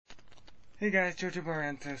Hey guys, Jojo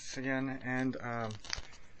Barantis again, and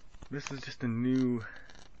this is just a new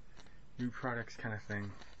products kind of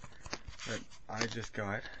thing that I just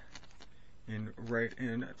got earlier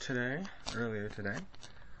today.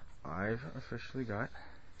 I've officially got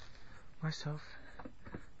myself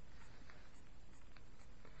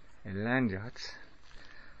a Landyacht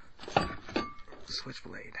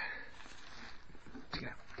Switchblade. Check it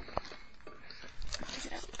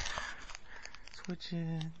out.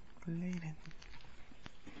 Switchblade.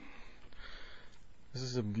 This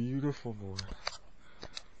is a beautiful board.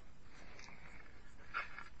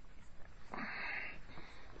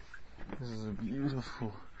 This is a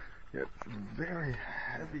beautiful yet very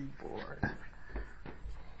heavy board.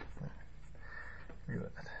 Look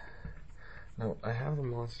at that. Now I have the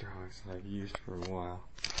Monster Hogs that I've used for a while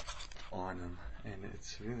on them, and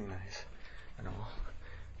it's really nice and all.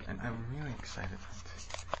 And I'm really excited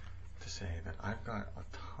to say that I've got a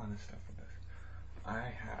ton of stuff with this. I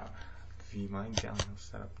have my downhill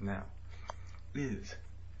setup now is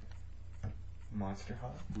Monster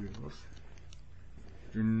Hog wheels,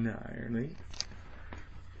 gnarly,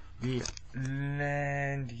 the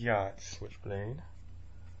Landyacht Switchblade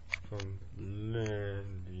from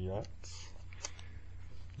Landyacht,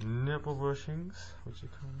 nipple bushings, which you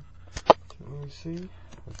can't really see.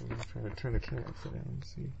 I'm going to try to turn the camera upside down and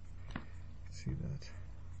see that.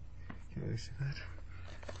 Can't really see that.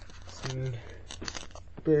 Some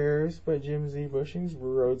Bears by Jim Z bushings,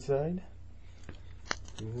 roadside.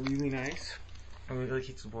 Really nice. It really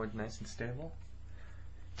keeps the board nice and stable.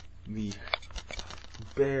 The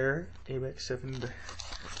Bear ABEX 7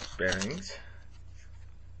 bearings.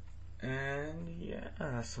 And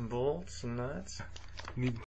yeah, some bolts, some nuts.